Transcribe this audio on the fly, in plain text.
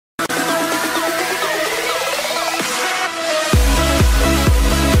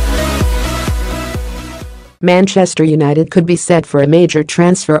Manchester United could be set for a major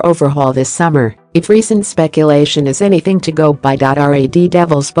transfer overhaul this summer, if recent speculation is anything to go by. Red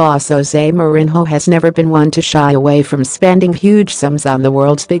Devils boss Jose Mourinho has never been one to shy away from spending huge sums on the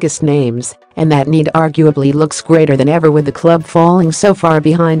world's biggest names, and that need arguably looks greater than ever with the club falling so far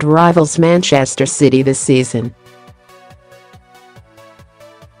behind rivals Manchester City this season.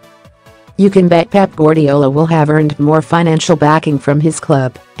 You can bet Pep Guardiola will have earned more financial backing from his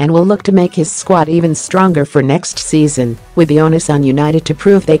club and will look to make his squad even stronger for next season, with the onus on United to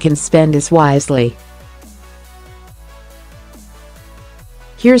prove they can spend as wisely.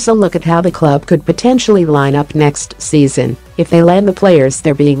 Here's a look at how the club could potentially line up next season if they land the players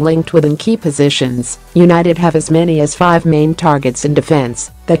they're being linked with in key positions. United have as many as 5 main targets in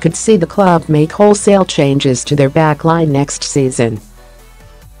defense that could see the club make wholesale changes to their backline next season.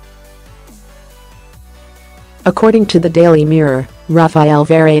 According to the Daily Mirror, Raphael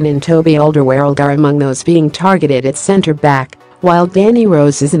Varane and Toby Alderweireld are among those being targeted at centre-back, while Danny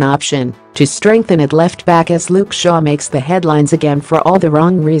Rose is an option to strengthen at left-back as Luke Shaw makes the headlines again for all the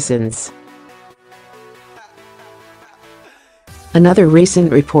wrong reasons. Another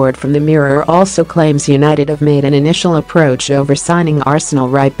recent report from the Mirror also claims United have made an initial approach over signing Arsenal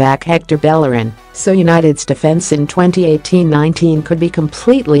right-back Hector Bellerin, so United's defence in 2018-19 could be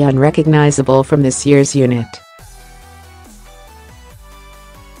completely unrecognisable from this year's unit.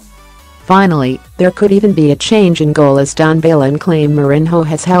 Finally, there could even be a change in goal as Don Bellerin claimed Mourinho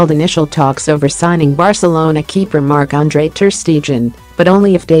has held initial talks over signing Barcelona keeper Marc-Andre ter Stegen, but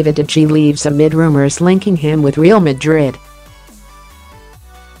only if David De Gea leaves amid rumours linking him with Real Madrid.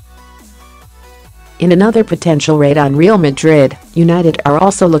 In another potential raid on Real Madrid, United are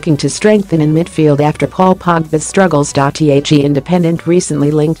also looking to strengthen in midfield after Paul Pogba's struggles. The Independent recently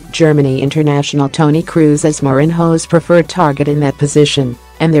linked Germany international Toni Kroos as Mourinho's preferred target in that position,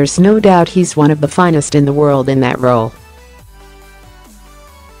 and there's no doubt he's one of the finest in the world in that role.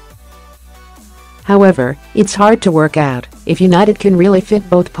 However, it's hard to work out if United can really fit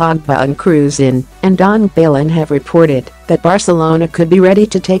both Pogba and Kroos in, and Don Bellerin have reported that Barcelona could be ready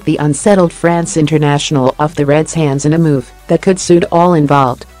to take the unsettled France international off the Reds' hands in a move that could suit all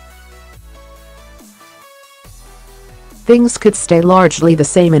involved. Things could stay largely the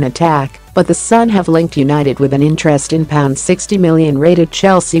same in attack, but the Sun have linked United with an interest in £60 million rated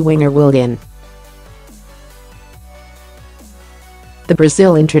Chelsea winger Willian. The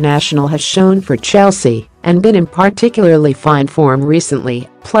Brazil international has shown for Chelsea and been in particularly fine form recently,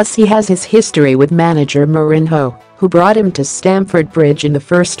 plus he has his history with manager Mourinho, who brought him to Stamford Bridge in the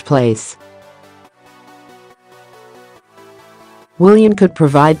first place. Willian could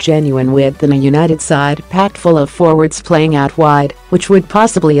provide genuine width in a United side packed full of forwards playing out wide, which would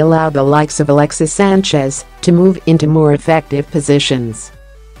possibly allow the likes of Alexis Sanchez to move into more effective positions.